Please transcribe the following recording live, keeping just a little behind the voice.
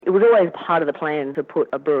It was always part of the plan to put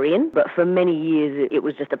a brewery in, but for many years it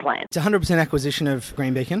was just a plan. It's 100% acquisition of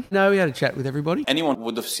Green Beacon. No, we had a chat with everybody. Anyone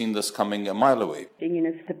would have seen this coming a mile away.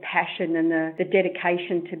 It's the passion and the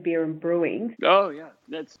dedication to beer and brewing. Oh, yeah.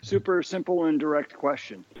 That's super simple and direct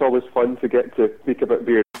question. It's always fun to get to speak about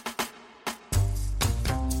beer.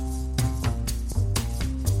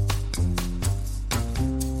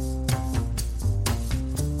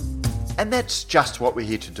 And that's just what we're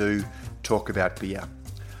here to do, talk about beer.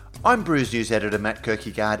 I'm Brews News editor Matt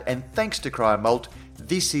Kierkegaard, and thanks to Cryer Malt,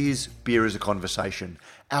 this is Beer as a Conversation,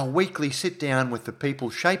 our weekly sit down with the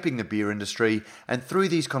people shaping the beer industry, and through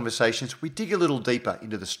these conversations we dig a little deeper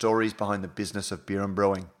into the stories behind the business of beer and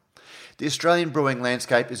brewing. The Australian brewing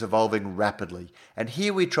landscape is evolving rapidly, and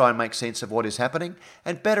here we try and make sense of what is happening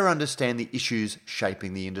and better understand the issues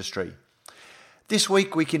shaping the industry. This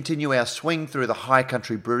week we continue our swing through the High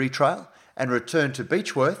Country Brewery Trail and return to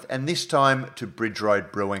Beechworth, and this time to Bridge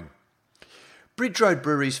Road Brewing. Bridge Road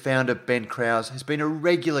Brewery's founder Ben Krause has been a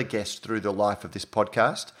regular guest through the life of this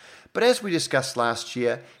podcast, but as we discussed last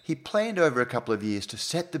year, he planned over a couple of years to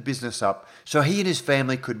set the business up so he and his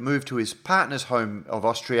family could move to his partner's home of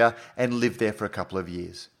Austria and live there for a couple of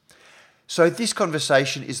years. So this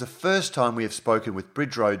conversation is the first time we have spoken with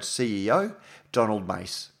Bridge Road's CEO, Donald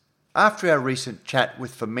Mace. After our recent chat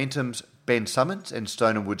with Fermentum's Ben Summons and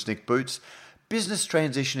Stone & Wood's Nick Boots, business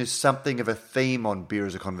transition is something of a theme on Beer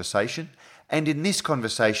as a Conversation, and in this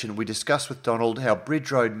conversation we discuss with Donald how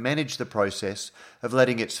Bridge Road managed the process of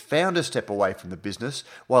letting its founder step away from the business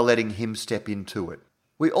while letting him step into it.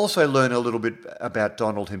 We also learn a little bit about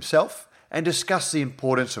Donald himself and discuss the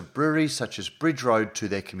importance of breweries such as Bridge Road to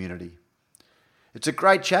their community. It's a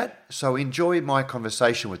great chat, so enjoy my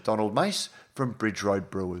conversation with Donald Mace from Bridge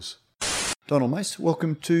Road Brewers. Donald Mace,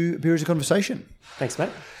 welcome to Beer as a Conversation. Thanks, Matt.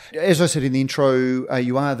 As I said in the intro,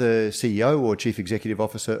 you are the CEO or Chief Executive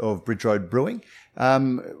Officer of Bridge Road Brewing.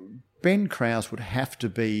 Ben Krause would have to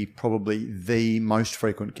be probably the most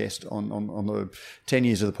frequent guest on the 10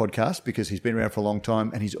 years of the podcast because he's been around for a long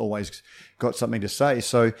time and he's always got something to say.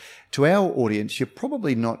 So to our audience, you're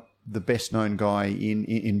probably not the best known guy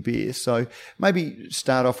in beer. So maybe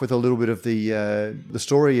start off with a little bit of the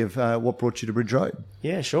story of what brought you to Bridge Road.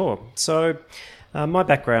 Yeah, sure. So my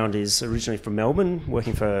background is originally from Melbourne,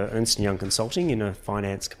 working for Ernst & Young Consulting in a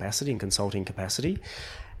finance capacity and consulting capacity,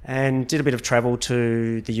 and did a bit of travel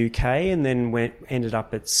to the UK and then ended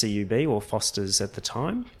up at CUB or Foster's at the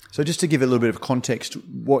time. So just to give a little bit of context,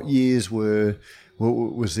 what years was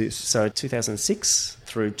this? So 2006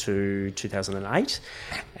 through to 2008,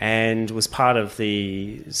 and was part of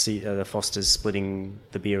the Foster's splitting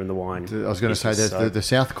the beer and the wine. I was going to say the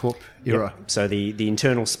South Corp era. Yep. So the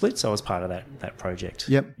internal splits, I was part of that project.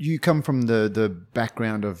 Yep. You come from the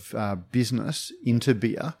background of business into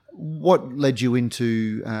beer. What led you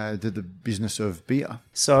into the business of beer?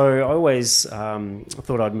 So I always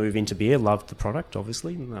thought I'd move into beer, loved the product,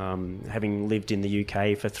 obviously. Having lived in the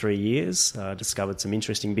UK for 3 years, discovered some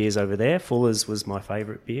interesting beers over there. Fuller's was my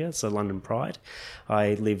favourite beer, so London Pride.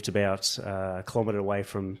 I lived about a kilometre away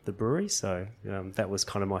from the brewery, so that was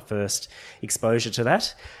kind of my first exposure to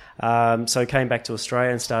that. So I came back to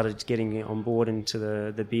Australia and started getting on board into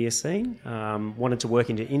the beer scene. Wanted to work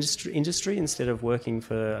into industry instead of working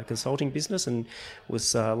for a consulting business, and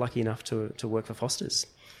was lucky enough to work for Foster's.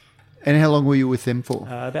 And how long were you with them for?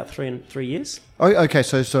 About 3 years. Oh, okay.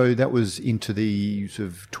 So that was into the sort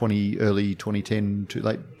of early 2010 to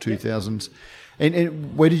late 2000s. Yep.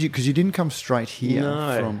 And where did you? Because you didn't come straight here.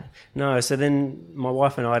 No. So then my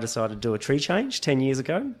wife and I decided to do a tree change 10 years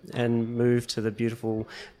ago and moved to the beautiful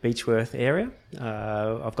Beechworth area.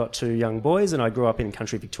 I've got 2 young boys, and I grew up in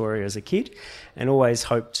country Victoria as a kid, and always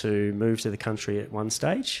hoped to move to the country at one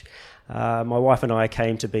stage. My wife and I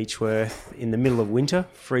came to Beechworth in the middle of winter,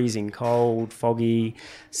 freezing cold, foggy,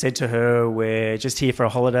 said to her, we're just here for a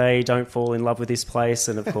holiday, don't fall in love with this place.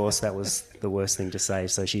 And of course, that was the worst thing to say.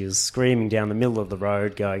 So she was screaming down the middle of the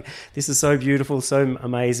road going, this is so beautiful, so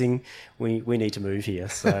amazing, we need to move here.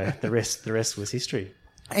 So the rest was history.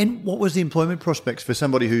 And what was the employment prospects for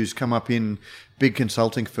somebody who's come up in big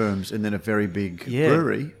consulting firms and then a very big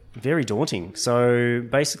brewery? Very daunting. So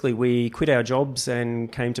basically we quit our jobs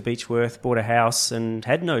and came to Beechworth, bought a house and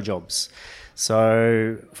had no jobs.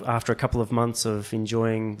 So after a couple of months of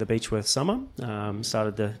enjoying the Beechworth summer,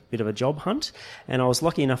 started a bit of a job hunt, and I was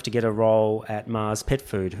lucky enough to get a role at Mars Pet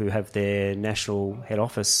Food, who have their national head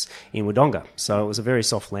office in Wodonga. So it was a very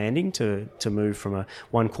soft landing to move from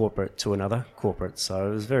one corporate to another corporate. So I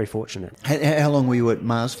was very fortunate. How long were you at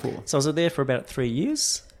Mars for? So I was there for about 3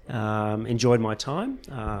 years. enjoyed my time,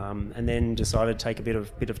 and then decided to take a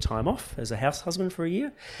bit of time off as a house husband for a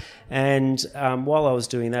year. And while I was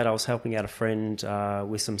doing that, I was helping out a friend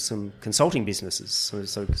with some consulting businesses,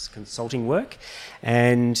 so consulting work,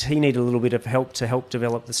 and he needed a little bit of help to help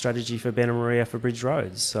develop the strategy for Ben and Maria for Bridge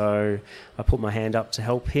Roads. So I put my hand up to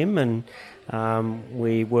help him, and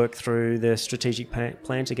we worked through the strategic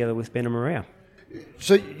plan together with Ben and Maria.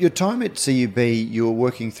 So your time at CUB, you were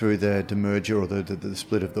working through the demerger or the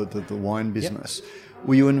split of the wine business. Yep.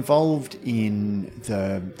 Were you involved in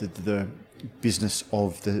the business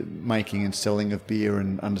of the making and selling of beer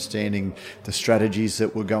and understanding the strategies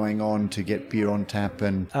that were going on to get beer on tap?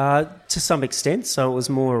 And to some extent, so it was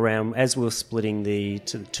more around, as we were splitting the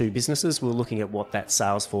two businesses, we were looking at what that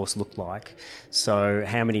sales force looked like. So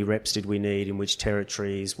how many reps did we need in which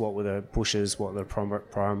territories, what were the pushes, what were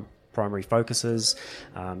the primary focuses.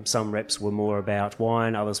 Some reps were more about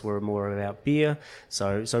wine, others were more about beer.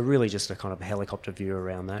 So really just a kind of helicopter view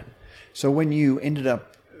around that. So when you ended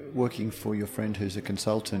up working for your friend who's a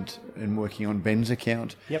consultant and working on Ben's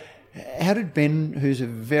account, yep. How did Ben, who's a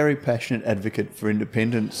very passionate advocate for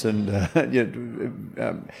independence and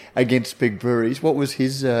against big breweries, what was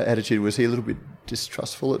his attitude? Was he a little bit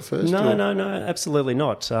distrustful at first? No, absolutely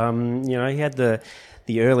not. He had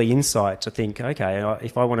the early insight to think, okay,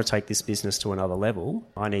 if I want to take this business to another level,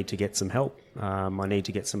 I need to get some help. I need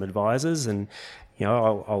to get some advisors, and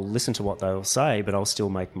I'll listen to what they'll say, but I'll still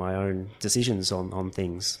make my own decisions on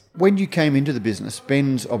things. When you came into the business,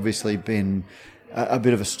 Ben's obviously been a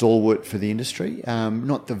bit of a stalwart for the industry.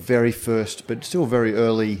 Not the very first, but still very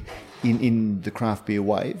early in the craft beer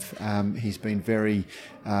wave. He's been very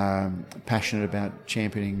passionate about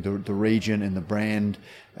championing the region and the brand,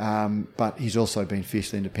 but he's also been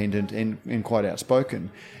fiercely independent and quite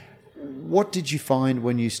outspoken. What did you find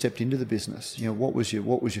when you stepped into the business? What was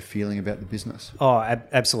your feeling about the business? Oh,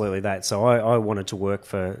 absolutely that. So I wanted to work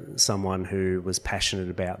for someone who was passionate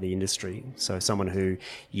about the industry. So someone who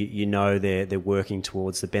they're working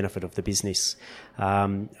towards the benefit of the business.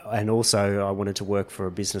 And also I wanted to work for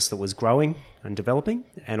a business that was growing and developing,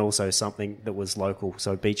 and also something that was local,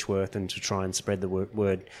 so Beechworth, and to try and spread the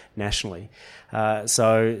word nationally.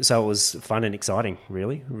 So it was fun and exciting,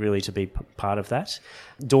 really to be part of that.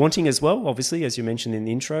 Daunting as well, obviously, as you mentioned in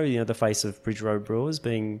the intro, the face of Bridge Road Brewers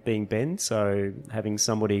being Ben. So having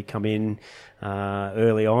somebody come in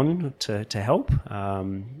early on to help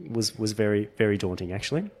was very, very daunting,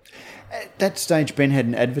 actually. At that stage, Ben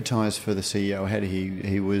hadn't advertised for the CEO, had he?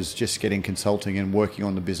 He was just getting consulting and working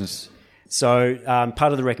on the business. So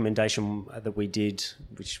part of the recommendation that we did,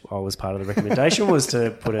 which I was part of the recommendation, was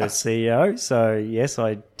to put a CEO. So yes,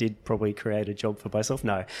 I did probably create a job for myself.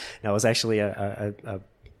 No, it was actually a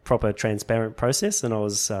proper, transparent process, and I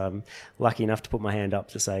was lucky enough to put my hand up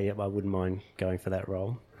to say, yep, I wouldn't mind going for that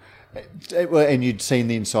role. Well, and you'd seen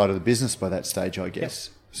the inside of the business by that stage, I guess.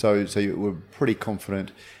 Yep. So you were pretty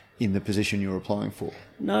confident in the position you were applying for?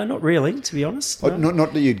 No, not really, to be honest. No.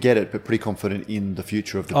 Not that you'd get it, but pretty confident in the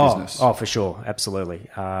future of the business. Oh, for sure, absolutely.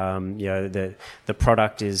 The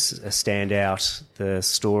product is a standout. The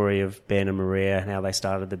story of Ben and Maria and how they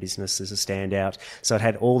started the business is a standout. So it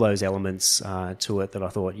had all those elements to it that I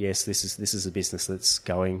thought, yes, this is a business that's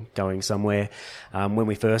going somewhere. When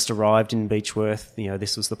we first arrived in Beechworth,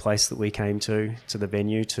 this was the place that we came to the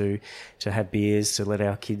venue to have beers, to let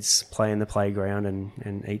our kids play in the playground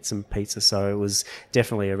and eat some pizza. So it was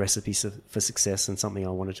definitely a recipe for success and something I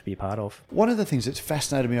wanted to be a part of. One of the things that's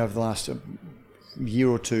fascinated me over the last year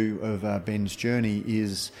or two of Ben's journey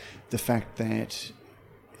is the fact that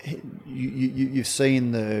you've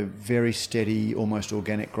seen the very steady, almost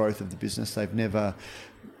organic growth of the business. They've never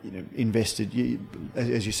invested,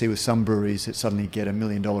 as you see with some breweries that suddenly get $1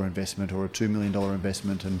 million investment or a $2 million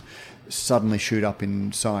investment and suddenly shoot up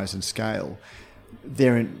in size and scale.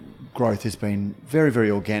 Their growth has been very,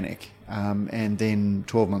 very organic. And then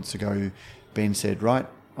 12 months ago, Ben said, right,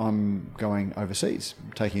 I'm going overseas,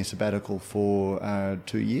 taking a sabbatical for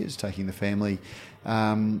 2 years, taking the family.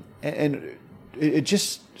 And it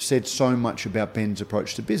just said so much about Ben's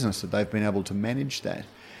approach to business that they've been able to manage that.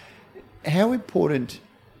 How important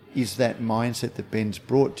is that mindset that Ben's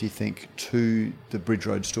brought, do you think, to the Bridge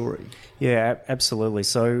Road story? Yeah, absolutely.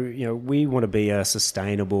 So, we want to be a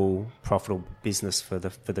sustainable, profitable business for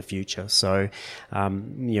the future. So,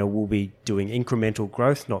 we'll be doing incremental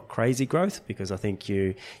growth, not crazy growth, because I think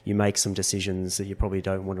you make some decisions that you probably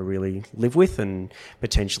don't want to really live with and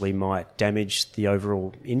potentially might damage the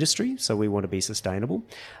overall industry. So we want to be sustainable.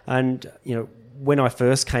 And, when I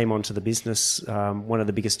first came onto the business, one of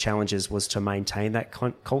the biggest challenges was to maintain that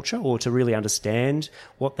culture, or to really understand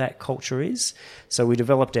what that culture is. So we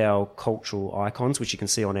developed our cultural icons, which you can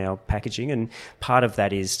see on our packaging, and part of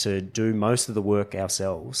that is to do most of the work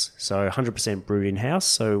ourselves. So 100% brewed in-house,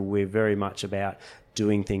 so we're very much about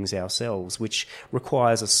doing things ourselves, which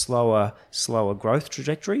requires a slower growth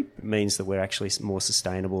trajectory. It means that we're actually more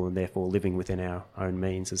sustainable and therefore living within our own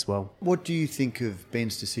means as well. What do you think of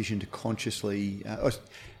Ben's decision to consciously...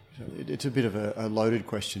 it's a bit of a loaded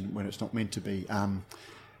question when it's not meant to be.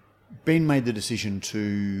 Ben made the decision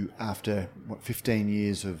to, after 15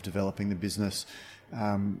 years of developing the business,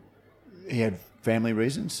 he had family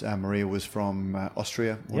reasons. Maria was from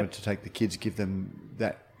Austria, wanted to take the kids, give them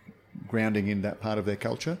that grounding in that part of their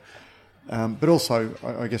culture. But also,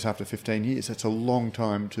 I guess after 15 years, that's a long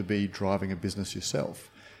time to be driving a business yourself.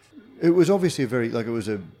 It was obviously it was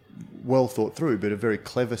a well thought through, but a very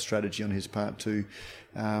clever strategy on his part to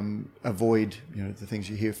avoid, the things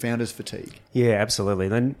you hear, founders fatigue. Yeah, absolutely.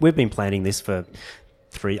 And we've been planning this for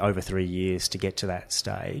over 3 years to get to that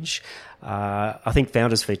stage. I think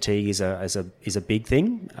founders fatigue is a big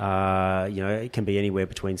thing. It can be anywhere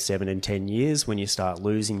between 7 and 10 years when you start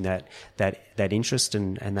losing that interest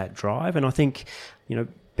and that drive. And I think,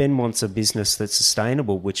 Ben wants a business that's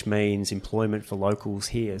sustainable, which means employment for locals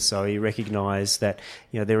here. So he recognised that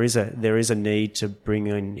there is a need to bring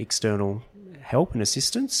in external help and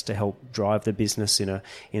assistance to help drive the business in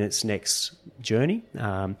its next journey.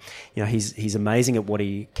 He's amazing at what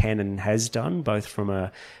he can and has done, both from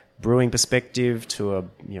a brewing perspective to a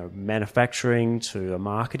manufacturing to a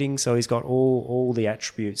marketing. So he's got all the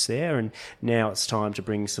attributes there, and now it's time to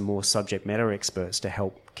bring some more subject matter experts to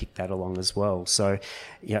help kick that along as well. So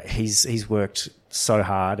he's worked so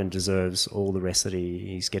hard and deserves all the rest that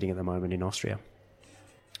he's getting at the moment in Austria.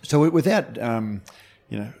 So without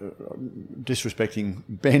disrespecting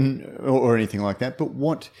Ben or anything like that, but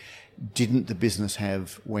what didn't the business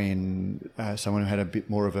have when someone who had a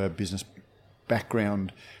bit more of a business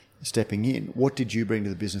background stepping in? What did you bring to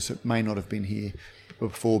the business that may not have been here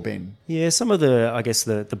before Ben? Yeah, some of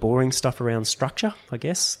the boring stuff around structure, I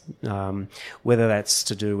guess, whether that's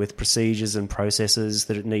to do with procedures and processes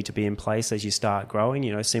that need to be in place as you start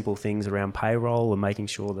growing, simple things around payroll and making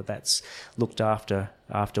sure that that's looked after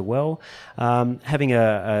well. Having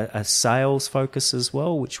a sales focus as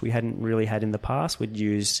well, which we hadn't really had in the past. We'd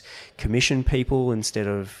used commission people instead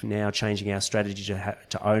of now changing our strategy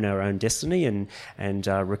to own our own destiny and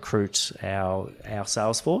recruit our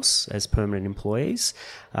sales force as permanent employees.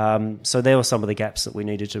 So there were some of the gaps that we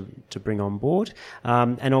needed to bring on board,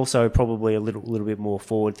 and also probably a little bit more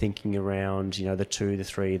forward thinking around the 2, the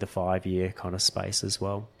 3, the 5 year kind of space as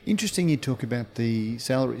well. Interesting you talk about the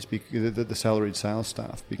salaries, because the salaried sales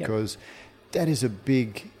staff, because that is a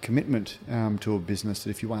big commitment to a business. That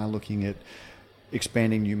if you are looking at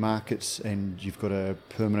expanding new markets and you've got a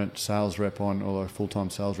permanent sales rep on or a full-time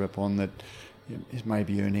sales rep on that is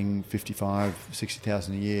maybe earning 55,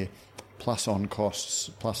 60,000 a year, plus on costs,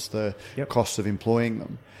 plus the costs of employing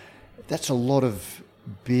them, that's a lot of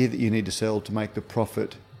beer that you need to sell to make the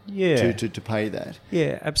profit to pay that.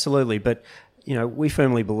 Yeah, absolutely. But we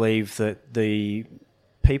firmly believe that the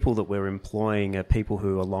people that we're employing are people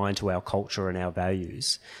who align to our culture and our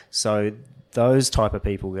values. So those type of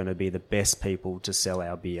people are going to be the best people to sell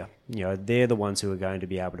our beer. They're the ones who are going to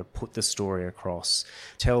be able to put the story across,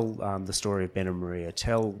 tell the story of Ben and Maria,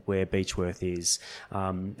 tell where Beechworth is,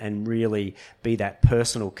 and really be that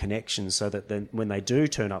personal connection so that then when they do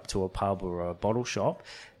turn up to a pub or a bottle shop,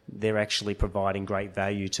 they're actually providing great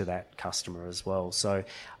value to that customer as well. So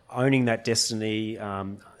owning that destiny,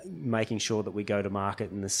 making sure that we go to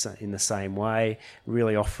market in the same way,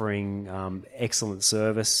 really offering excellent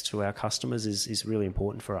service to our customers is really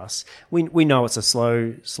important for us. We know it's a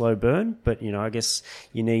slow burn, but I guess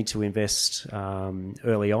you need to invest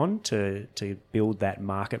early on to build that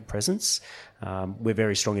market presence. We're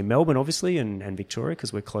very strong in Melbourne, obviously, and Victoria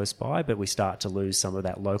because we're close by, but we start to lose some of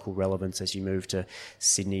that local relevance as you move to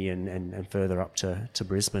Sydney and further up to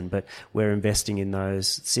Brisbane. But we're investing in those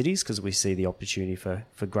cities because we see the opportunity for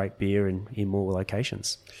great beer in more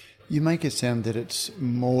locations. You make it sound that it's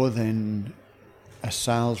more than a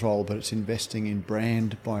sales role, but it's investing in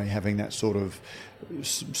brand by having that sort of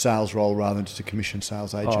sales role rather than just a commission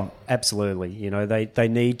sales agent. Oh, absolutely. They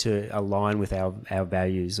need to align with our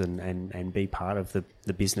values and be part of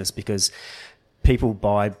the business, because people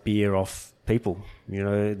buy beer off people.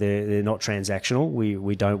 They're not transactional.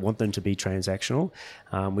 We don't want them to be transactional.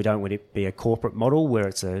 We don't want it to be a corporate model where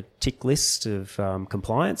it's a tick list of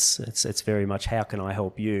compliance. It's very much, how can I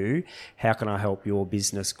help you? How can I help your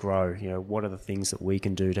business grow? What are the things that we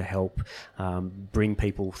can do to help bring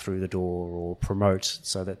people through the door, or promote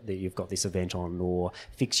so that you've got this event on, or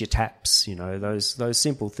fix your taps? Those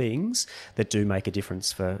simple things that do make a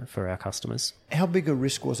difference for our customers. How big a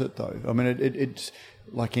risk was it, though? I mean, it's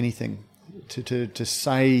like anything. To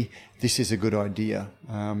say this is a good idea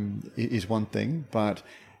is one thing, but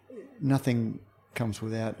nothing comes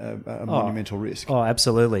without a monumental risk. Oh,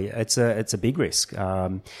 absolutely. It's a big risk.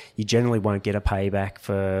 You generally won't get a payback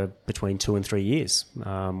for between 2 and 3 years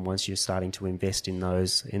once you're starting to invest in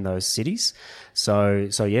those cities. So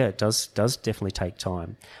yeah, it does definitely take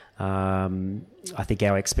time. I think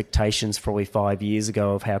our expectations probably 5 years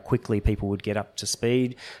ago of how quickly people would get up to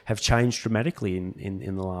speed have changed dramatically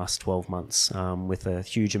in the last 12 months with a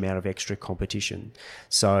huge amount of extra competition.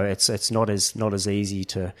 So it's not as easy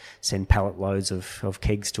to send pallet loads of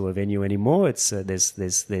kegs to a venue anymore. It's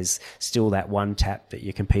there's still that one tap that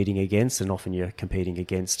you're competing against, and often you're competing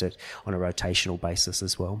against it on a rotational basis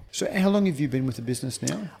as well. So how long have you been with the business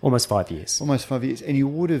now? Almost 5 years. Almost 5 years. And you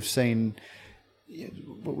would have seen...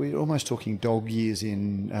 We're almost talking dog years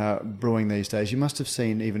in brewing these days. You must have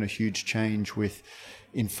seen even a huge change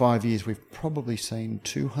in 5 years, we've probably seen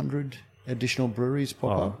 200 additional breweries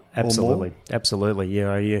pop up. Absolutely. Absolutely.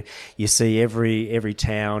 You see every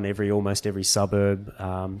town, almost every suburb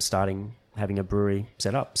having a brewery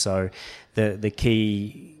set up. So the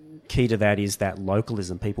key to that is that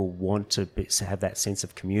localism. People want to have that sense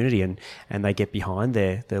of community, and they get behind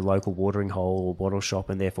their local watering hole or bottle shop,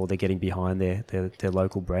 and therefore they're getting behind their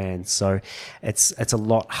local brands. So it's a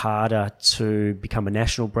lot harder to become a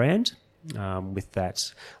national brand with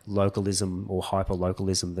that localism or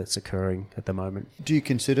hyper-localism that's occurring at the moment. Do you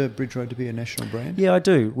consider Bridge Road to be a national brand? Yeah, I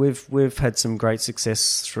do. We've had some great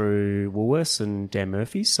success through Woolworths and Dan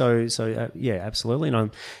Murphy's. So yeah, absolutely. And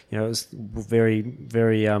I'm, I was very,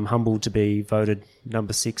 very humbled to be voted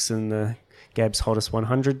number 6 in the Gab's Hottest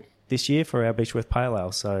 100 this year for our Beechworth Pale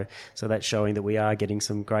Ale. So that's showing that we are getting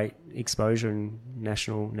some great exposure and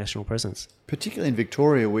national presence. Particularly in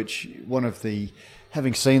Victoria, which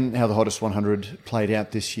having seen how the Hottest 100 played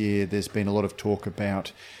out this year, there's been a lot of talk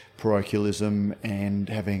about parochialism and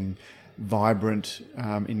having vibrant,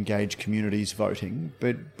 engaged communities voting.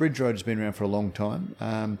 But Bridge Road has been around for a long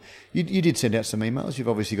time. You did send out some emails. You've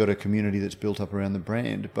obviously got a community that's built up around the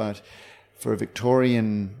brand, but for a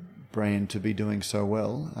Victorian brand to be doing so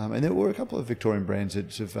well, and there were a couple of Victorian brands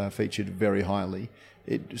that have featured very highly.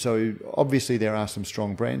 So obviously there are some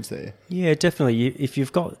strong brands there. Yeah, definitely. If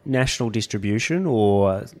you've got national distribution,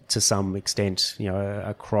 or to some extent,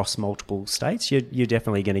 across multiple states, you're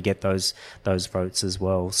definitely going to get those votes as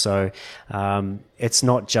well. So it's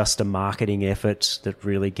not just a marketing effort that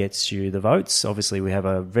really gets you the votes. Obviously, we have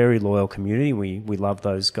a very loyal community. We love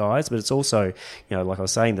those guys, but it's also, like I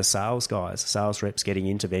was saying, the sales guys, the sales reps getting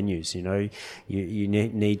into venues. You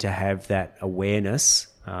need to have that awareness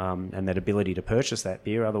and that ability to purchase that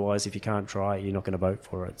beer. Otherwise, if you can't try it, you're not going to vote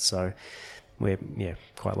for it. So we're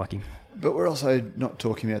quite lucky. But we're also not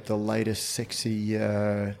talking about the latest sexy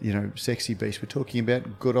beast. We're talking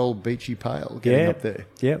about good old beachy pale getting up there.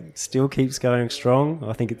 Yeah, still keeps going strong.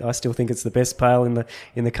 I still think it's the best pale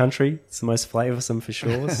in the country. It's the most flavoursome for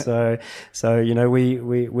sure. So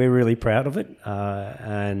we're really proud of it,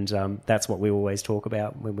 and that's what we always talk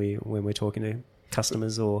about when we're talking to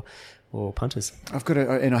customers or punters.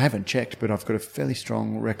 And I haven't checked, but I've got a fairly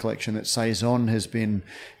strong recollection that Saison has been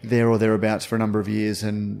there or thereabouts for a number of years,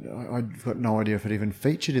 and I've got no idea if it even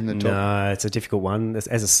featured in the top. No, it's a difficult one.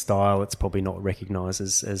 As a style, it's probably not recognised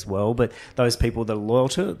as well, but those people that are loyal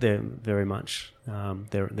to it, they're very much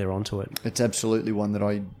they're onto it. It's absolutely one that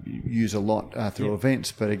I use a lot through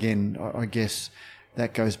events, but again, I guess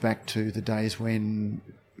that goes back to the days when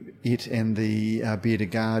it and the Bière de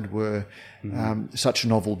Garde were such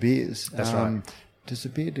novel beers. That's right. Does the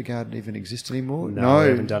Bière de Garde even exist anymore? No, we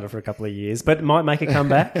haven't done it for a couple of years, but it might make a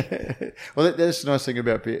comeback. Well, that's the nice thing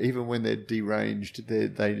about beer. Even when they're deranged,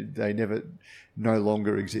 they never no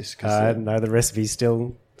longer exist. No, the recipe's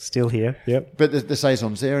still here. Yep. But the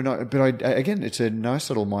Saison's there, again, it's a nice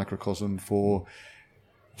little microcosm for.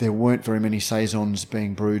 There weren't very many Saisons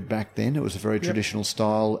being brewed back then. It was a very traditional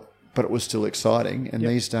style, but it was still exciting. And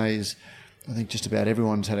these days, I think just about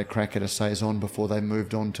everyone's had a crack at a Saison before they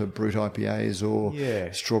moved on to Brut IPAs or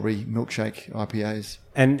strawberry milkshake IPAs.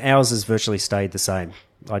 And ours has virtually stayed the same,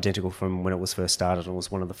 identical from when it was first started. It was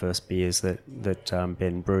one of the first beers that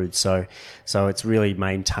Ben brewed. So it's really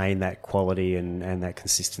maintained that quality and that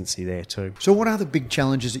consistency there too. So what are the big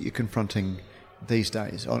challenges that you're confronting these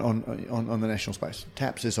days on the national space?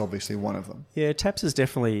 Taps is obviously one of them. Yeah, taps is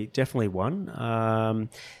definitely one.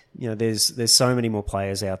 There's so many more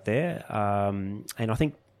players out there, and I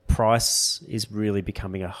think price is really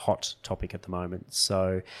becoming a hot topic at the moment.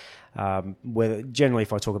 So, generally,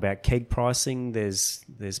 if I talk about keg pricing, there's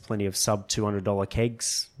plenty of sub $200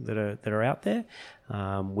 kegs that are out there,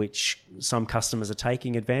 which some customers are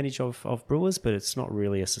taking advantage of brewers, but it's not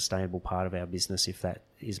really a sustainable part of our business if that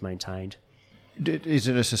is maintained. Is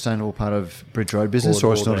it a sustainable part of Bridge Road business,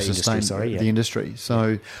 or it's not a sustainable the industry?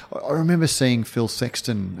 So I remember seeing Phil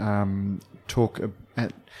Sexton talk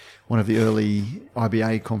at one of the early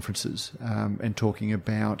IBA conferences and talking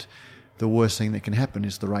about the worst thing that can happen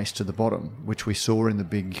is the race to the bottom, which we saw in the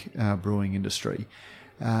big brewing industry.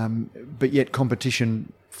 But yet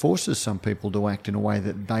competition forces some people to act in a way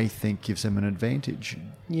that they think gives them an advantage.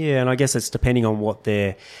 Yeah, and I guess it's depending on what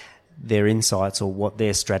their insights or what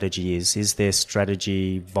their strategy is. Is their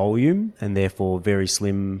strategy volume and therefore very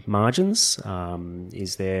slim margins?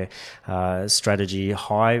 Is their strategy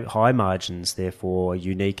high margins, therefore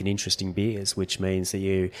unique and interesting beers, which means that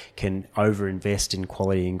you can overinvest in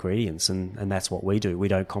quality ingredients, and that's what we do. We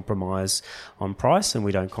don't compromise on price and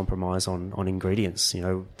we don't compromise on ingredients.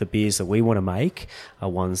 The beers that we want to make are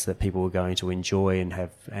ones that people are going to enjoy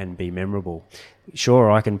and be memorable.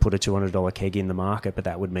 Sure, I can put a $200 keg in the market, but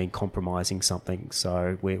that would mean compromising something.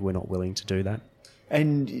 So we're not willing to do that.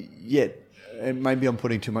 And yet, and maybe I'm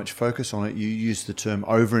putting too much focus on it, you use the term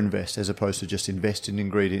overinvest as opposed to just invest in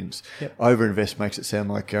ingredients. Yep. Overinvest makes it sound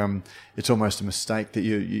like it's almost a mistake that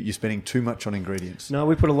you're spending too much on ingredients. No,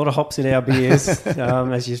 we put a lot of hops in our beers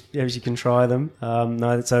as you can try them.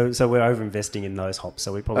 So we're overinvesting in those hops.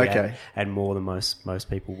 So we probably add more than most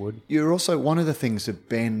people would. You're also, one of the things that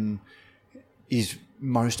Ben is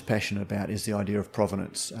most passionate about is the idea of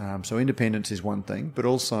provenance. So independence is one thing, but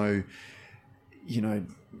also,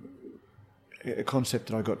 a concept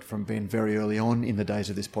that I got from Ben very early on in the days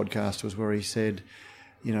of this podcast was where he said,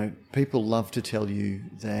 people love to tell you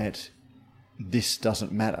that this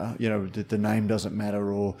doesn't matter, that the name doesn't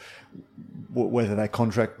matter, or whether they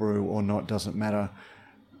contract brew or not doesn't matter.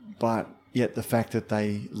 But yet the fact that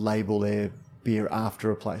they label their beer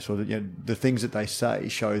after a place, or the things that they say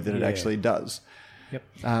show that it actually does. Yep.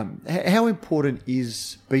 How important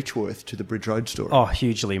is Beechworth to the Bridge Road story? Oh,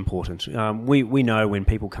 hugely important. We know when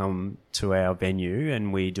people come to our venue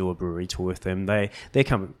and we do a brewery tour with them, they're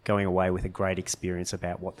going away with a great experience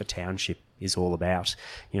about what the township is all about.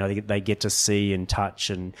 They get to see and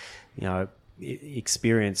touch and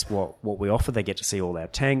experience what we offer. They get to see all our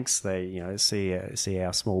tanks. They see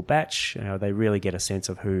our small batch. They really get a sense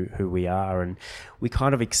of who we are, and we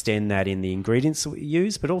kind of extend that in the ingredients that we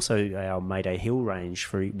use, but also our Mayday Hill range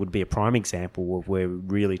would be a prime example of where we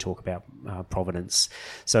really talk about provenance.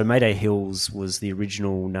 So Mayday Hills was the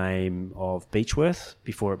original name of Beechworth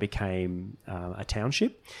before it became a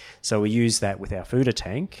township. So we use that with our foeder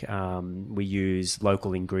tank. We use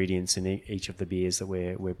local ingredients in each of the beers that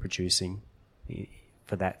we're producing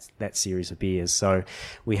for that series of beers. So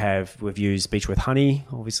we've used Beechworth Honey,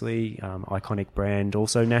 obviously, iconic brand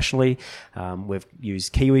also nationally. We've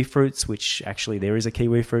used kiwi fruits, which actually there is a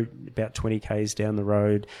kiwi fruit about 20 k's down the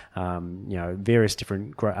road. Various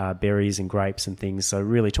different berries and grapes and things. So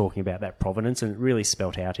really talking about that provenance, and really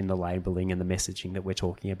spelt out in the labelling and the messaging that we're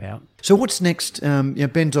talking about. So what's next?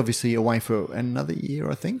 Ben's obviously away for another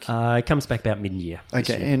year, I think. It comes back about mid-year.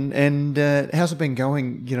 Okay, and how's it been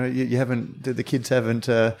going? You haven't, the kids haven't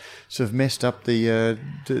sort of messed up the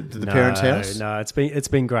parents' house? No, it's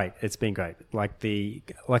been great. It's been great. Like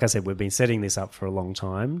I said, we've been setting this up for a long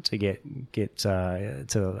time to get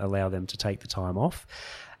to allow them to take the time off.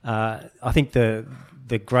 I think the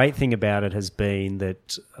great thing about it has been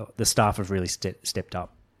that the staff have really stepped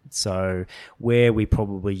up. So where we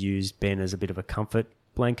probably used Ben as a bit of a comfort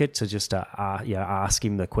blanket to just ask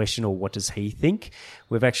him the question, or what does he think,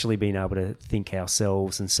 we've actually been able to think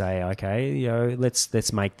ourselves and say, okay,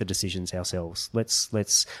 let's make the decisions ourselves.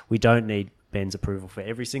 We don't need Ben's approval for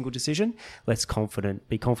every single decision. Let's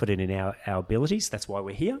be confident in our abilities. That's why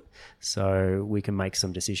we're here, so we can make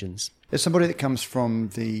some decisions. As somebody that comes from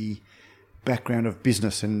the background of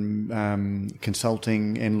business and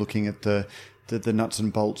consulting and looking at the nuts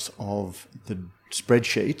and bolts of the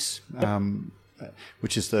spreadsheets,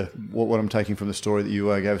 which is what I'm taking from the story that you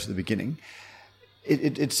gave us at the beginning,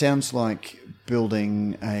 It sounds like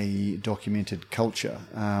building a documented culture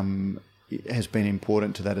has been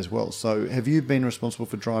important to that as well. So have you been responsible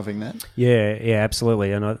for driving that? Yeah,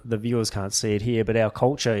 absolutely. And the viewers can't see it here, but our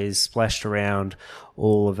culture is splashed around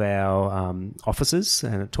all of our offices,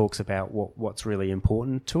 and it talks about what's really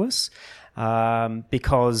important to us.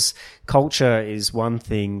 Because culture is one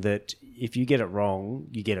thing that if you get it wrong,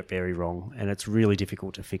 you get it very wrong, and it's really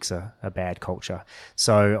difficult to fix a bad culture.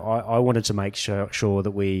 So I wanted to make sure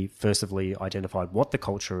that we first of all identified what the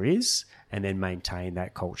culture is, and then maintain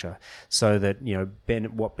that culture, so that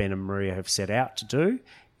what Ben and Maria have set out to do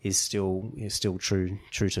is still true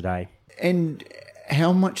today. And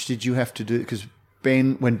how much did you have to do? Because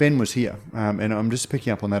when Ben was here, and I'm just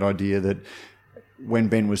picking up on that idea that when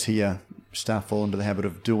Ben was here, staff fall into the habit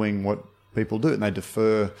of doing what people do, and they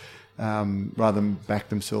defer rather than back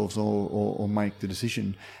themselves or make the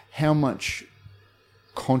decision. How much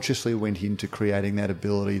consciously went into creating that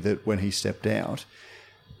ability that when he stepped out,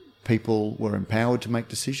 people were empowered to make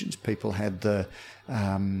decisions, people had the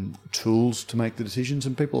tools to make the decisions,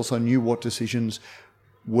 and people also knew what decisions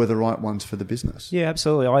were the right ones for the business? Yeah,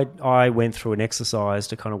 absolutely. I went through an exercise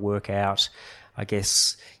to kind of work out, I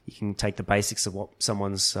guess you can take the basics of what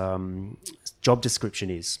someone's job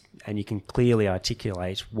description is, and you can clearly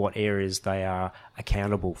articulate what areas they are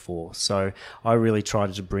accountable for. So I really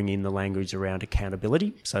tried to bring in the language around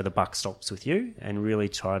accountability, so the buck stops with you, and really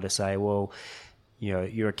try to say, well,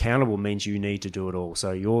 you're accountable means you need to do it all.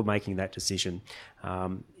 So you're making that decision.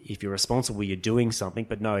 If you're responsible, you're doing something,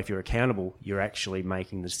 but no, if you're accountable, you're actually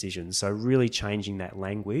making the decision. So really changing that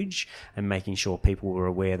language and making sure people were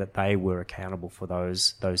aware that they were accountable for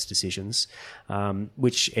those decisions,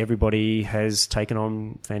 which everybody has taken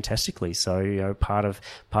on fantastically. So part of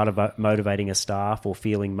motivating a staff or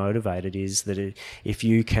feeling motivated is that if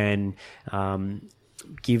you can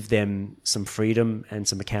give them some freedom and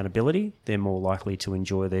some accountability, they're more likely to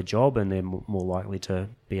enjoy their job, and they're more likely to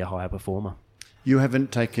be a higher performer. You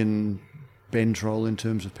haven't taken Ben's role in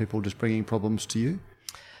terms of people just bringing problems to you?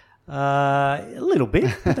 A little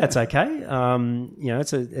bit, but that's okay.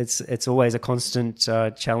 It's always a constant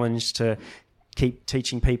challenge to keep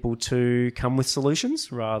teaching people to come with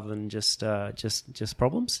solutions rather than just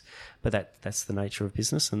problems. But that's the nature of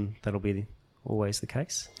business, and that'll be always the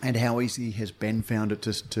case. And how easy has Ben found it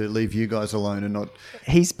to leave you guys alone and not...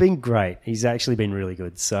 He's been great. He's actually been really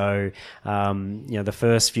good. So, the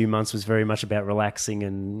first few months was very much about relaxing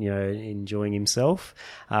and, enjoying himself.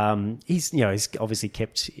 He's obviously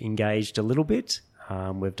kept engaged a little bit.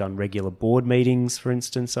 We've done regular board meetings, for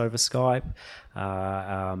instance, over Skype,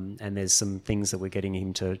 and there's some things that we're getting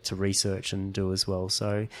him to research and do as well.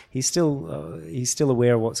 So he's still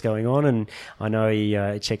aware of what's going on, and I know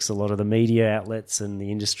he checks a lot of the media outlets and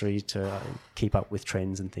the industry to keep up with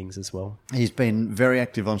trends and things as well. He's been very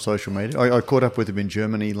active on social media. I caught up with him in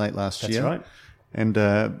Germany late last year. That's right. And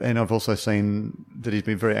I've also seen that he's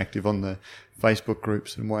been very active on the Facebook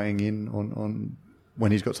groups and weighing in on when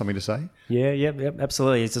he's got something to say. Yeah,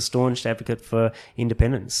 absolutely. He's a staunch advocate for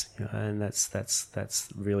independence, and that's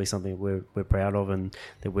really something we're proud of and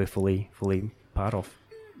that we're fully part of.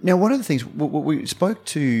 Now, one of the things we spoke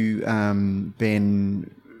to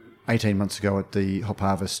Ben 18 months ago at the Hop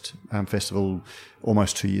Harvest Festival,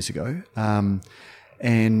 almost 2 years ago,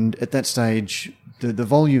 and at that stage, the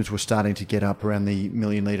volumes were starting to get up around the 1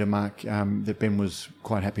 million litre mark that Ben was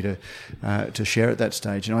quite happy to share at that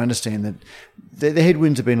stage. And I understand that the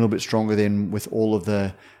headwinds have been a little bit stronger then with all of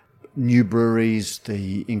the new breweries,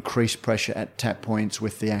 the increased pressure at tap points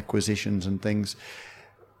with the acquisitions and things.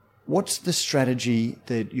 What's the strategy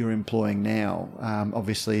that you're employing now?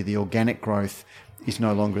 Obviously, the organic growth is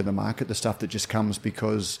no longer in the market, the stuff that just comes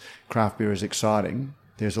because craft beer is exciting.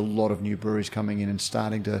 There's a lot of new breweries coming in and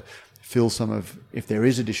starting to fill some of, if there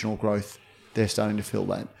is additional growth, they're starting to fill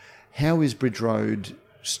that. How is Bridge Road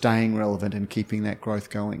staying relevant and keeping that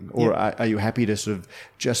growth going? Or are you happy to sort of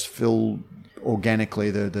just fill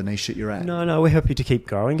organically the niche that you're at? No, we're happy to keep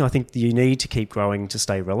growing. I think you need to keep growing to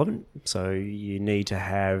stay relevant. So you need to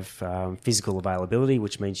have physical availability,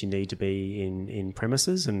 which means you need to be in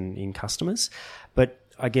premises and in customers. But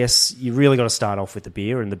I guess you really got to start off with the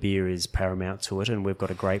beer, and the beer is paramount to it. And we've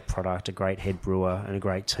got a great product, a great head brewer, and a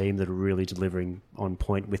great team that are really delivering on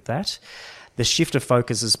point with that. The shift of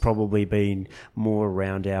focus has probably been more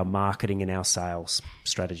around our marketing and our sales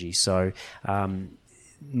strategy. So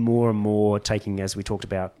more and more taking, as we talked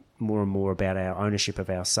about, more and more about our ownership of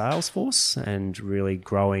our sales force and really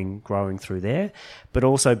growing through there, but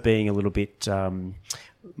also being a little bit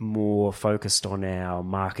more focused on our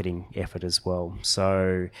marketing effort as well.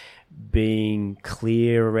 So being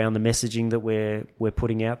clear around the messaging that we're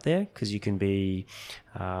putting out there, because you can be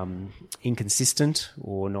inconsistent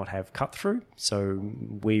or not have cut through. So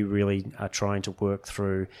we really are trying to work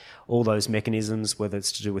through all those mechanisms, whether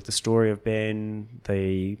it's to do with the story of Ben,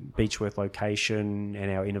 the Beechworth location,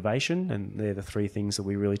 and our innovation, and they're the three things that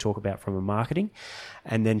we really talk about from a marketing,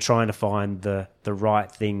 and then trying to find the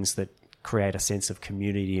right things that create a sense of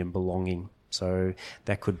community and belonging. So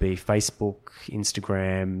that could be Facebook,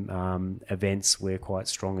 Instagram, events we're quite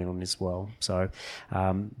strong on as well. So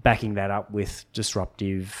backing that up with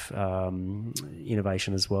disruptive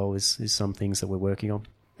innovation as well is some things that we're working on.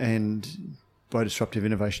 And by disruptive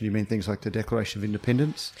innovation, you mean things like the Declaration of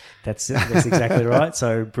Independence? That's exactly right.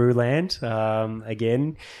 So Brewland,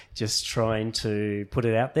 again, just trying to put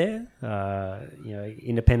it out there.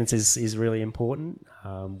 Independence is really important.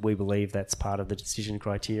 We believe that's part of the decision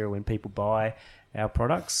criteria when people buy our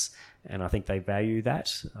products, and I think they value that.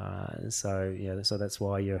 So that's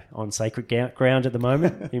why you're on sacred ground at the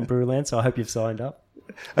moment in Brewland. So I hope you've signed up.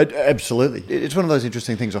 Absolutely. It's one of those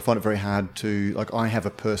interesting things. I find it very hard to, I have a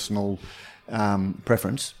personal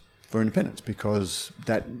preference for independence, because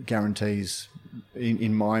that guarantees,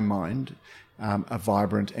 in my mind, a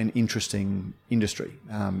vibrant and interesting industry.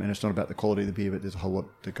 And it's not about the quality of the beer, but there's a whole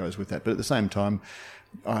lot that goes with that. But at the same time,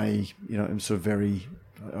 I am sort of very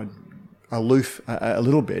aloof a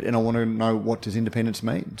little bit, and I want to know, what does independence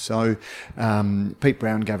mean? So Pete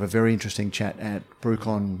Brown gave a very interesting chat at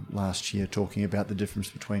BrewCon last year, talking about the difference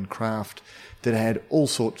between craft, that had all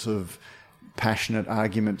sorts of passionate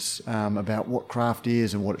arguments about what craft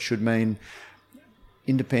is and what it should mean.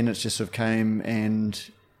 Independence just sort of came,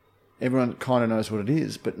 and everyone kind of knows what it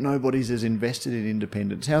is, but nobody's as invested in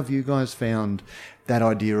independence. How have you guys found that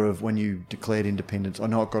idea of when you declared independence? I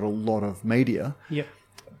know it got a lot of media. Yep.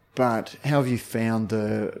 But how have you found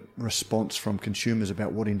the response from consumers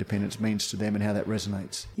about what independence means to them and how that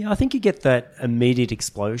resonates? Yeah, I think you get that immediate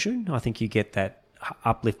explosion. I think you get that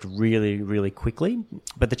uplift really, really quickly.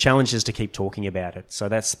 But the challenge is to keep talking about it. So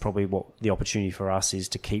that's probably what the opportunity for us is,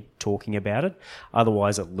 to keep talking about it.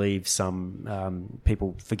 Otherwise, it leaves some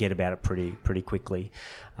people forget about it pretty quickly.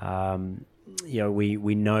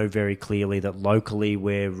 We know very clearly that locally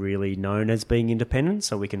we're really known as being independent,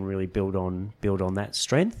 so we can really build on that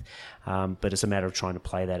strength. But it's a matter of trying to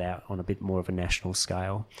play that out on a bit more of a national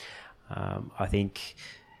scale. I think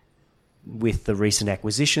with the recent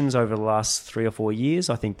acquisitions over the last 3 or 4 years,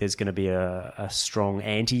 I think there's going to be a strong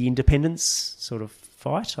anti-independence sort of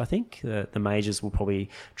fight. I think the majors will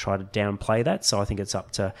probably try to downplay that. So I think it's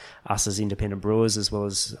up to us as independent brewers, as well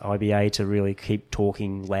as IBA, to really keep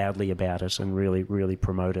talking loudly about it and really, really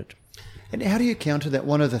promote it. And how do you counter that?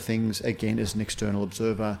 One of the things, again, as an external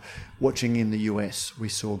observer, watching in the US, we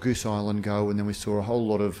saw Goose Island go, and then we saw a whole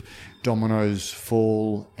lot of dominoes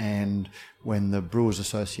fall. And when the Brewers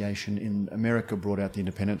Association in America brought out the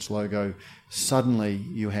Independence logo, suddenly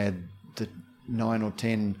you had the 9 or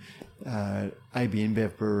 10 AB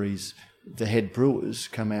InBev breweries, the head brewers,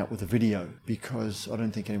 come out with a video, because I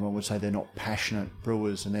don't think anyone would say they're not passionate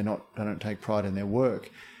brewers and they don't take pride in their work,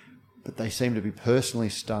 but they seem to be personally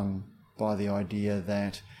stung by the idea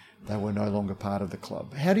that they were no longer part of the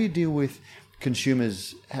club. How do you deal with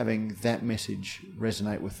consumers having that message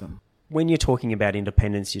resonate with them? When you're talking about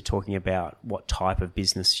independence, you're talking about what type of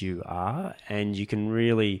business you are, and you can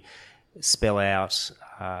really spell out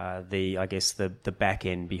the back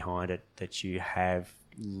end behind it, that you have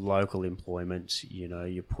local employment,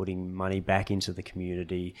 you're putting money back into the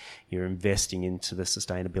community, you're investing into the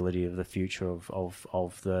sustainability of the future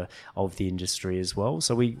of the industry as well.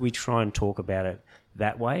 So we try and talk about it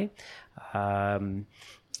that way.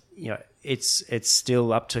 It's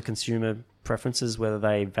still up to consumer preferences whether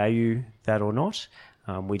they value that or not.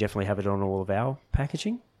 We definitely have it on all of our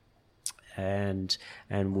packaging, and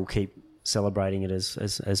we'll keep celebrating it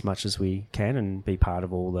as much as we can, and be part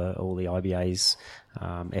of all the IBA's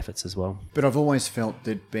efforts as well. But I've always felt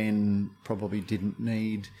that Ben probably didn't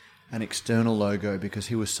need an external logo, because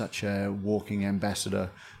he was such a walking ambassador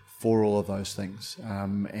for all of those things.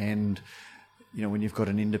 And when you've got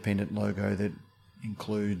an independent logo that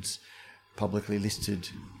includes publicly listed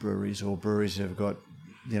breweries, or breweries that have got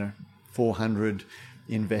 400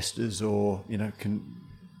 investors, or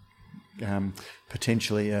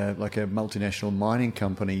potentially like a multinational mining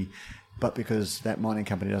company, but because that mining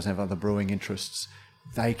company doesn't have other brewing interests,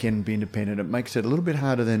 they can be independent. It makes it a little bit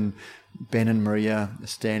harder than Ben and Maria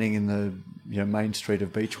standing in the main street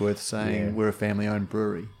of Beechworth saying, we're a family-owned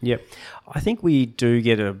brewery. Yep. I think we do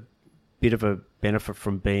get a bit of a benefit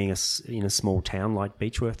from being in a small town like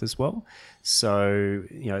Beechworth as well. So,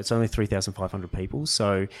 it's only 3,500 people.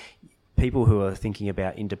 So people who are thinking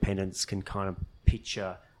about independence can kind of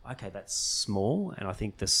picture, okay, that's small. And I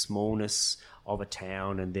think the smallness of a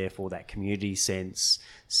town and therefore that community sense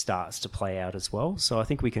starts to play out as well. So I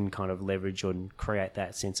think we can kind of leverage and create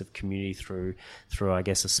that sense of community through I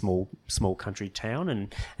guess, a small country town.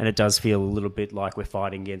 And it does feel a little bit like we're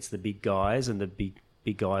fighting against the big guys and the big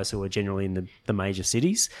guys who are generally in the major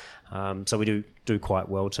cities. So we do quite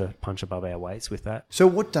well to punch above our weights with that. So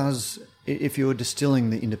what does, if you're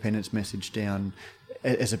distilling the independence message down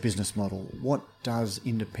as a business model, what does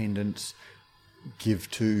independence give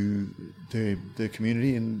to the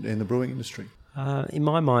community and the brewing industry? In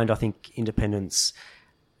my mind, I think independence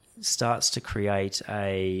starts to create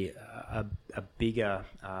a bigger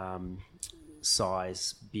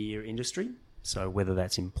size beer industry. So whether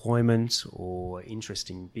that's employment or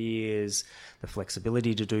interesting beers, the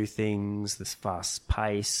flexibility to do things, this fast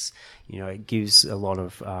pace, it gives a lot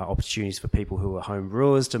of opportunities for people who are home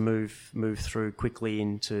brewers to move through quickly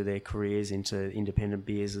into their careers into independent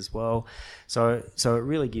beers as well. So it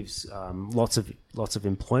really gives lots of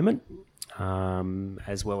employment,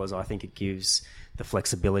 as well as I think it gives the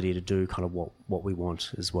flexibility to do kind of what we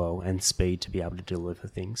want as well, and speed to be able to deliver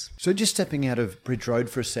things. So just stepping out of Bridge Road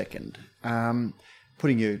for a second,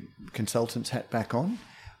 putting your consultant's hat back on,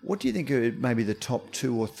 what do you think are maybe the top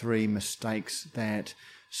 2 or 3 mistakes that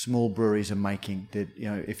small breweries are making that,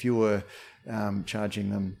 if you were charging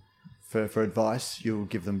them for advice, you'll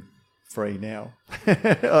give them free now?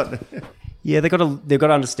 Yeah, they've got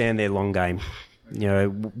to understand their long game.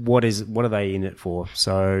 What are they in it for?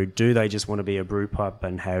 So do they just want to be a brew pub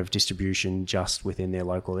and have distribution just within their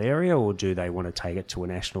local area, or do they want to take it to a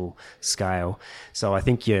national scale? So I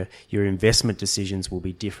think your investment decisions will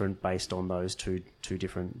be different based on those two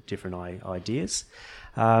different ideas.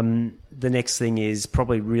 The next thing is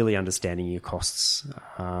probably really understanding your costs,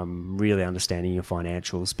 really understanding your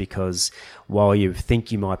financials, because while you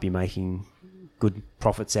think you might be making good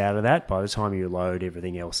profits out of that, by the time you load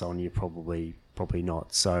everything else on, you're probably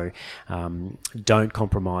not. So don't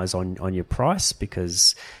compromise on your price,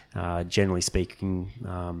 because generally speaking,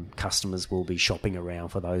 customers will be shopping around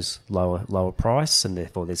for those lower price, and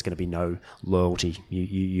therefore there's going to be no loyalty.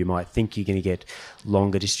 You might think you're going to get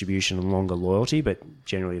longer distribution and longer loyalty, but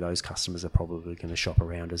generally those customers are probably going to shop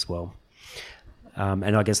around as well.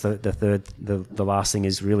 And I guess the last thing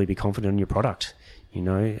is really be confident in your product.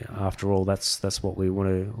 After all, that's what we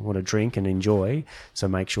want to drink and enjoy. So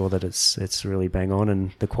make sure that it's really bang on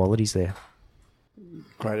and the quality's there.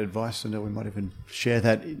 Great advice, and we might even share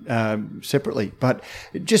that separately. But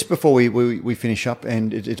just before we finish up,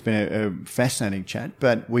 and it's been a fascinating chat,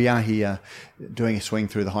 but we are here doing a swing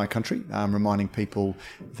through the high country, reminding people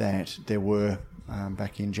that there were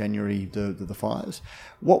back in January the fires.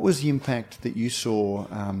 What was the impact that you saw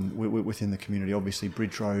within the community? Obviously,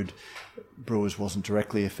 Bridge Road Brewers wasn't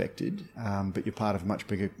directly affected, but you're part of a much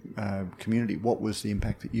bigger community. What was the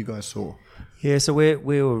impact that you guys saw? Yeah, so we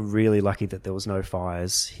were really lucky that there was no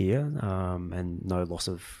fires here, and no loss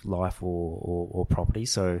of life or property.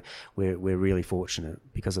 So we're really fortunate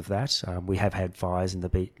because of that. We have had fires in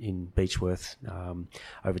Beechworth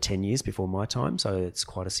over 10 years before my time, so it's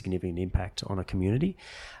quite a significant impact on a community.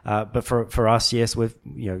 But for us, yes,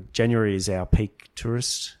 January is our peak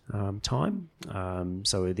tourist time.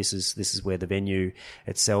 So this is where the venue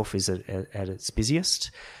itself is at its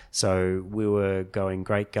busiest. So we were going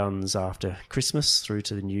great guns after Christmas through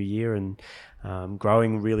to the new year, and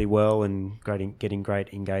growing really well and getting great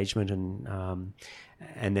engagement,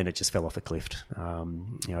 and then it just fell off a cliff.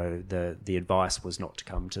 The advice was not to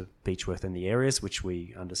come to Beechworth and the areas, which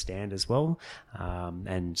we understand as well,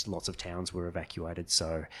 and lots of towns were evacuated.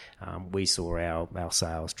 So we saw our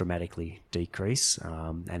sales dramatically decrease,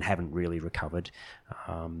 and haven't really recovered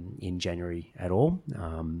in January at all.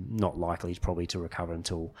 Not likely probably to recover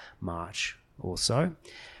until March or so.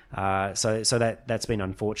 So that's been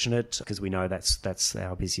unfortunate, because we know that's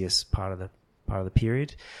our busiest part of the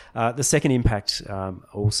period. The second impact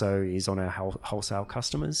also is on our wholesale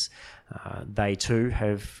customers. They too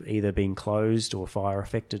have either been closed or fire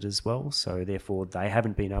affected as well, so therefore they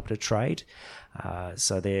haven't been able to trade.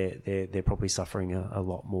 So they're probably suffering a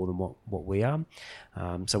lot more than what we are.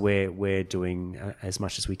 So we're doing as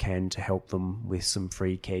much as we can to help them with some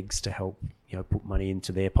free kegs to help put money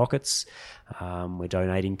into their pockets. We're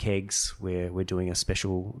donating kegs. We're doing a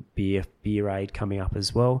special beer aid coming up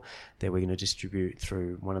as well that we're going to distribute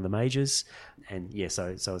through one of the majors. And yeah,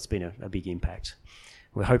 so it's been a big impact.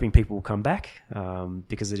 We're hoping people will come back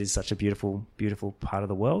because it is such a beautiful part of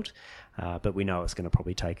the world, but we know it's going to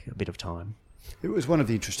probably take a bit of time. It was one of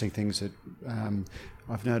the interesting things that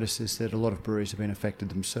I've noticed is that a lot of breweries have been affected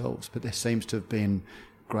themselves, but there seems to have been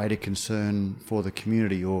greater concern for the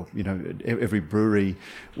community, or, you know, every brewery,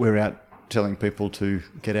 we're out telling people to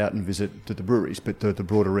get out and visit the breweries, but the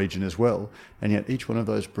broader region as well. And yet each one of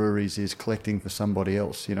those breweries is collecting for somebody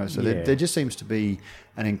else, you know. So there just seems to be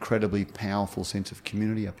an incredibly powerful sense of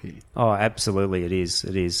community up here. Oh, absolutely, it is.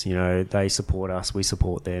 It is. You know, they support us, we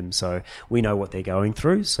support them. So we know what they're going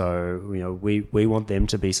through. So, you know, we want them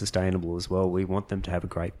to be sustainable as well. We want them to have a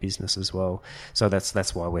great business as well. So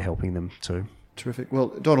that's why we're helping them too. Terrific. Well,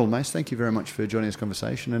 Donald, Mace, thank you very much for joining this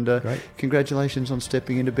conversation, and congratulations on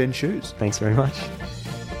stepping into Ben's shoes. Thanks very much.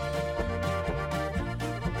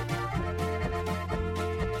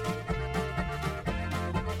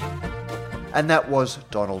 And that was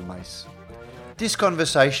Donald Mace. This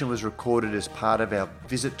conversation was recorded as part of our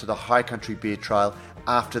visit to the High Country Beer Trail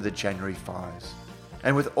after the January fires.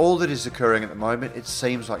 And with all that is occurring at the moment, it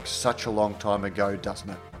seems like such a long time ago, doesn't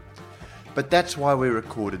it? But that's why we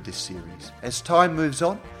recorded this series. As time moves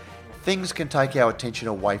on, things can take our attention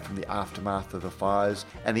away from the aftermath of the fires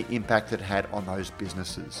and the impact it had on those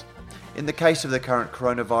businesses. In the case of the current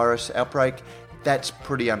coronavirus outbreak, that's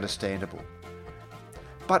pretty understandable.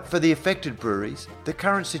 But for the affected breweries, the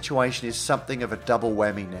current situation is something of a double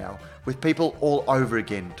whammy now, with people all over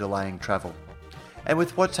again delaying travel. And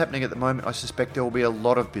with what's happening at the moment, I suspect there will be a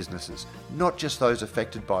lot of businesses, not just those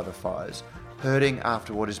affected by the fires, hurting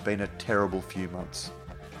after what has been a terrible few months.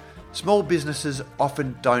 Small businesses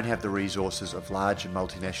often don't have the resources of large and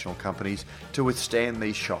multinational companies to withstand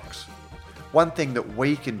these shocks. One thing that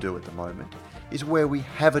we can do at the moment is, where we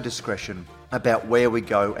have a discretion about where we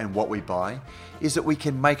go and what we buy, is that we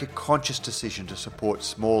can make a conscious decision to support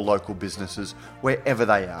small local businesses wherever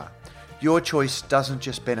they are. Your choice doesn't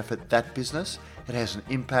just benefit that business, it has an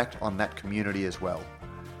impact on that community as well.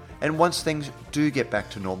 And once things do get back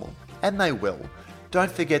to normal, and they will,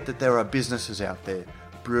 don't forget that there are businesses out there,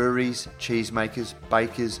 breweries, cheesemakers,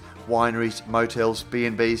 bakers, wineries, motels,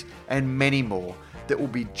 B&Bs, and many more that will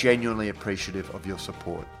be genuinely appreciative of your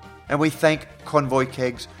support. And we thank Convoy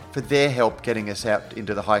Kegs for their help getting us out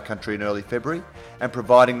into the high country in early February and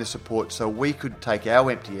providing the support so we could take our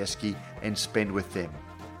empty esky and spend with them.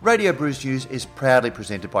 Radio Brews News is proudly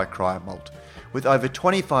presented by Cryer Malt. With over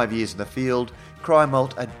 25 years in the field, Cryer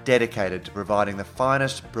Malt are dedicated to providing the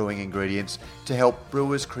finest brewing ingredients to help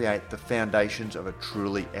brewers create the foundations of a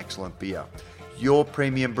truly excellent beer. Your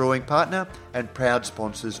premium brewing partner and proud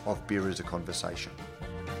sponsors of Beer is a Conversation.